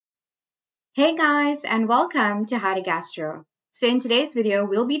Hey guys, and welcome to How to Gastro. So in today's video,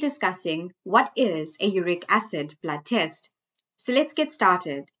 we'll be discussing what is a uric acid blood test. So let's get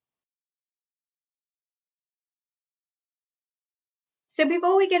started. So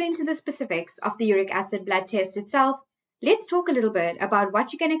before we get into the specifics of the uric acid blood test itself, let's talk a little bit about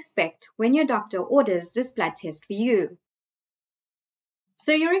what you can expect when your doctor orders this blood test for you.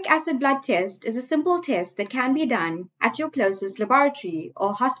 So uric acid blood test is a simple test that can be done at your closest laboratory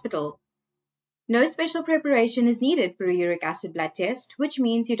or hospital. No special preparation is needed for a uric acid blood test, which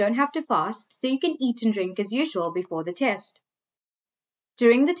means you don't have to fast, so you can eat and drink as usual before the test.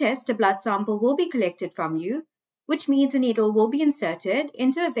 During the test, a blood sample will be collected from you, which means a needle will be inserted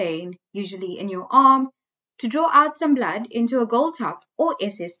into a vein, usually in your arm, to draw out some blood into a gold top or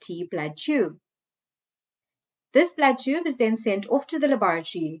SST blood tube. This blood tube is then sent off to the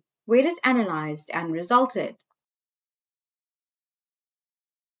laboratory, where it is analyzed and resulted.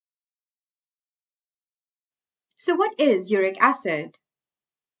 So what is uric acid?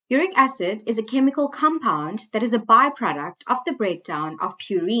 Uric acid is a chemical compound that is a byproduct of the breakdown of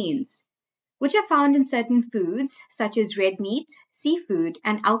purines, which are found in certain foods such as red meat, seafood,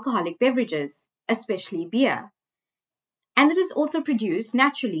 and alcoholic beverages, especially beer. And it is also produced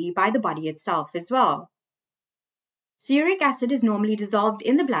naturally by the body itself as well. So uric acid is normally dissolved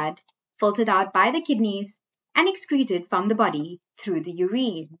in the blood, filtered out by the kidneys, and excreted from the body through the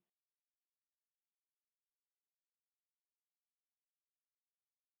urine.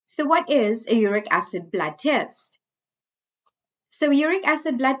 So what is a uric acid blood test? So a uric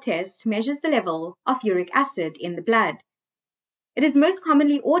acid blood test measures the level of uric acid in the blood. It is most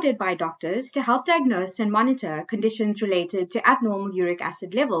commonly ordered by doctors to help diagnose and monitor conditions related to abnormal uric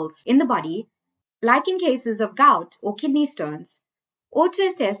acid levels in the body, like in cases of gout or kidney stones, or to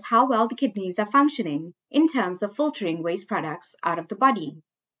assess how well the kidneys are functioning in terms of filtering waste products out of the body.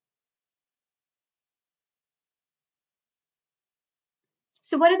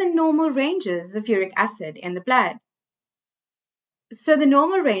 So what are the normal ranges of uric acid in the blood? So the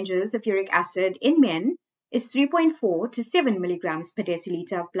normal ranges of uric acid in men is 3.4 to 7 milligrams per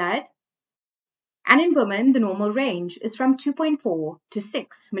deciliter of blood. And in women, the normal range is from 2.4 to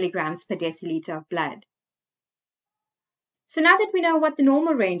 6 milligrams per deciliter of blood. So now that we know what the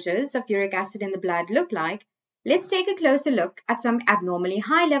normal ranges of uric acid in the blood look like, let's take a closer look at some abnormally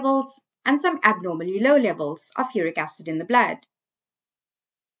high levels and some abnormally low levels of uric acid in the blood.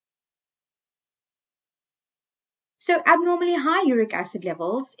 So abnormally high uric acid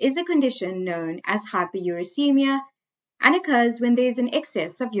levels is a condition known as hyperuricemia and occurs when there is an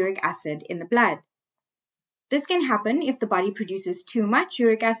excess of uric acid in the blood. This can happen if the body produces too much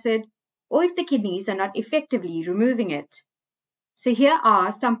uric acid or if the kidneys are not effectively removing it. So here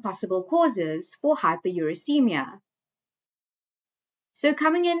are some possible causes for hyperuricemia. So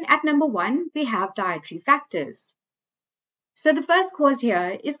coming in at number 1, we have dietary factors. So the first cause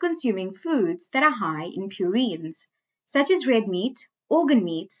here is consuming foods that are high in purines, such as red meat, organ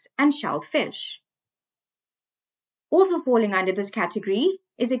meats, and shelled fish. Also falling under this category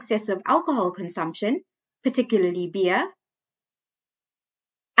is excessive alcohol consumption, particularly beer.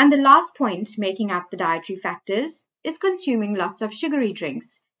 And the last point making up the dietary factors is consuming lots of sugary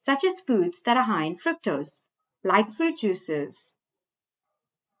drinks, such as foods that are high in fructose, like fruit juices.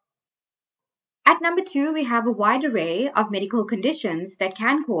 At number 2, we have a wide array of medical conditions that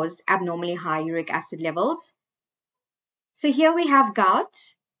can cause abnormally high uric acid levels. So here we have gout.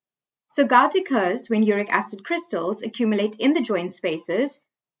 So gout occurs when uric acid crystals accumulate in the joint spaces,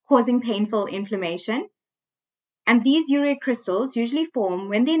 causing painful inflammation. And these uric crystals usually form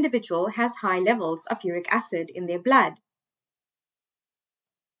when the individual has high levels of uric acid in their blood.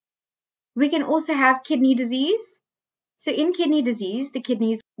 We can also have kidney disease. So in kidney disease, the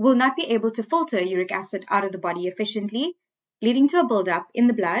kidneys will not be able to filter uric acid out of the body efficiently, leading to a buildup in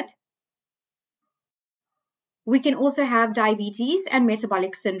the blood. We can also have diabetes and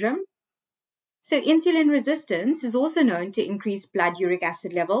metabolic syndrome. So insulin resistance is also known to increase blood uric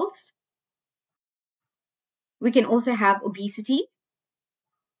acid levels. We can also have obesity.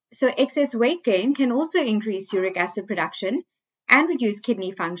 So excess weight gain can also increase uric acid production and reduce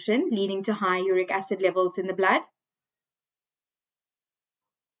kidney function, leading to high uric acid levels in the blood.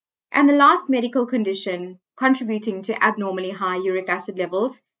 And the last medical condition contributing to abnormally high uric acid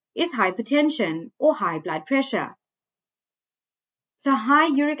levels is hypertension or high blood pressure. So high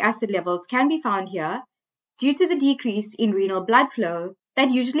uric acid levels can be found here due to the decrease in renal blood flow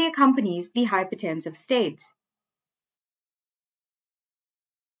that usually accompanies the hypertensive state.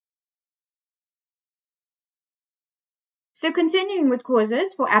 So continuing with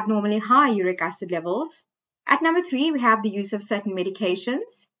causes for abnormally high uric acid levels, at number 3 we have the use of certain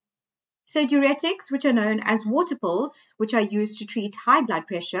medications. So diuretics, which are known as water pills, which are used to treat high blood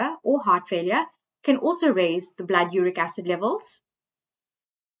pressure or heart failure, can also raise the blood uric acid levels.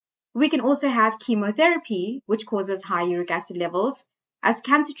 We can also have chemotherapy, which causes high uric acid levels, as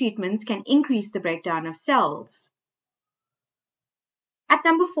cancer treatments can increase the breakdown of cells. At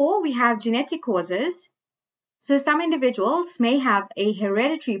number 4, we have genetic causes. So some individuals may have a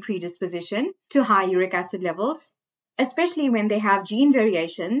hereditary predisposition to high uric acid levels, especially when they have gene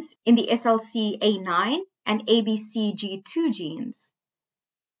variations in the SLC-A9 and ABCG2 genes.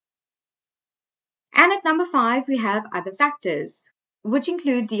 And at number 5, we have other factors, which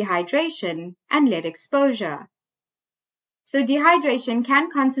include dehydration and lead exposure. So dehydration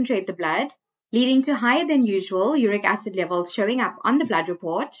can concentrate the blood, leading to higher than usual uric acid levels showing up on the blood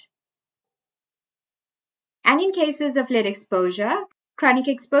report. And in cases of lead exposure, chronic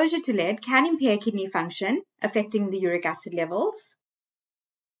exposure to lead can impair kidney function, affecting the uric acid levels.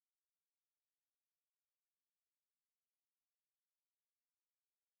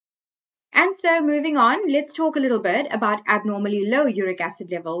 And so moving on, let's talk a little bit about abnormally low uric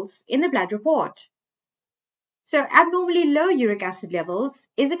acid levels in the blood report. So abnormally low uric acid levels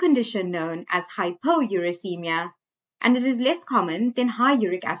is a condition known as hypouricemia, and it is less common than high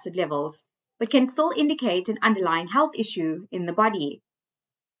uric acid levels, but can still indicate an underlying health issue in the body.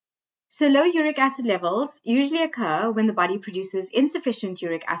 So low uric acid levels usually occur when the body produces insufficient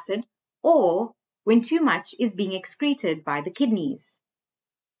uric acid or when too much is being excreted by the kidneys.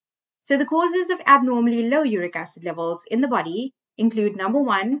 So the causes of abnormally low uric acid levels in the body include number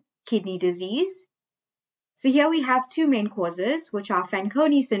 1, kidney disease. So here we have 2 main causes, which are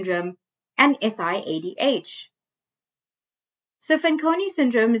Fanconi syndrome and SIADH. So Fanconi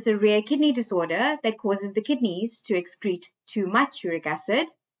syndrome is a rare kidney disorder that causes the kidneys to excrete too much uric acid.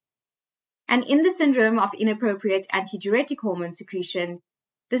 And in the syndrome of inappropriate antidiuretic hormone secretion,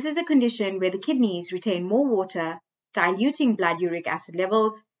 this is a condition where the kidneys retain more water, diluting blood uric acid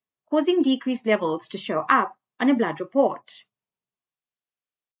levels, causing decreased levels to show up on a blood report.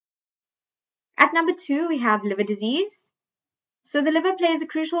 At number 2, we have liver disease. So the liver plays a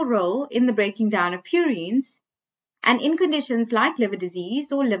crucial role in the breaking down of purines, and in conditions like liver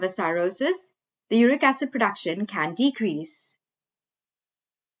disease or liver cirrhosis, the uric acid production can decrease.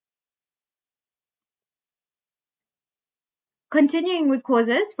 Continuing with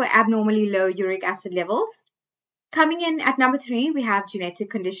causes for abnormally low uric acid levels, coming in at number 3, we have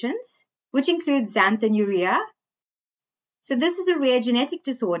genetic conditions, which include xanthanuria. So this is a rare genetic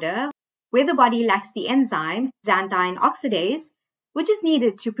disorder where the body lacks the enzyme xanthine oxidase, which is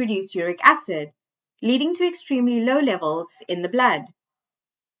needed to produce uric acid, leading to extremely low levels in the blood.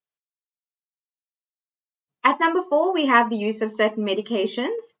 At number 4, we have the use of certain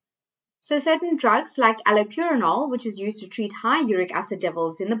medications. So certain drugs like allopurinol, which is used to treat high uric acid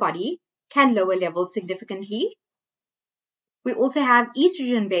levels in the body, can lower levels significantly. We also have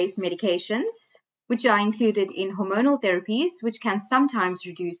estrogen-based medications, which are included in hormonal therapies, which can sometimes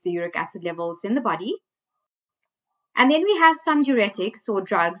reduce the uric acid levels in the body. And then we have some diuretics or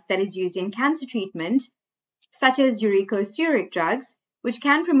drugs that is used in cancer treatment, such as uricosuric drugs, which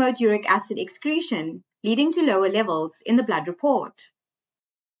can promote uric acid excretion, leading to lower levels in the blood report.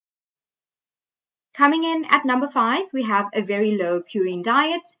 Coming in at number 5, we have a very low purine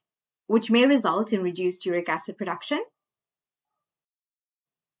diet, which may result in reduced uric acid production.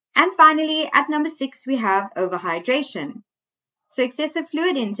 And finally, at number 6, we have overhydration. So excessive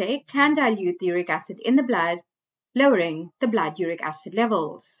fluid intake can dilute the uric acid in the blood, lowering the blood uric acid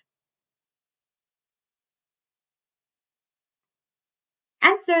levels.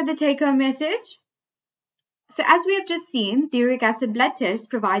 And so the take-home message. So as we have just seen, the uric acid blood test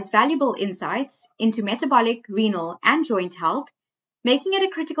provides valuable insights into metabolic, renal, and joint health, making it a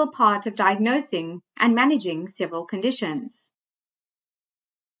critical part of diagnosing and managing several conditions.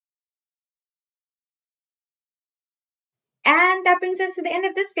 And that brings us to the end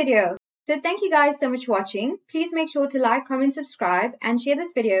of this video. So thank you guys so much for watching. Please make sure to like, comment, subscribe, and share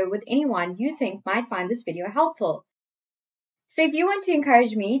this video with anyone you think might find this video helpful. So if you want to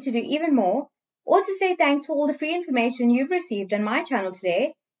encourage me to do even more, or to say thanks for all the free information you've received on my channel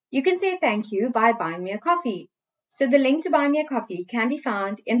today, you can say thank you by buying me a coffee. So the link to buy me a coffee can be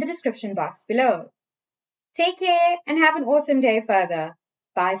found in the description box below. Take care and have an awesome day further.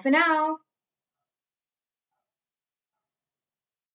 Bye for now.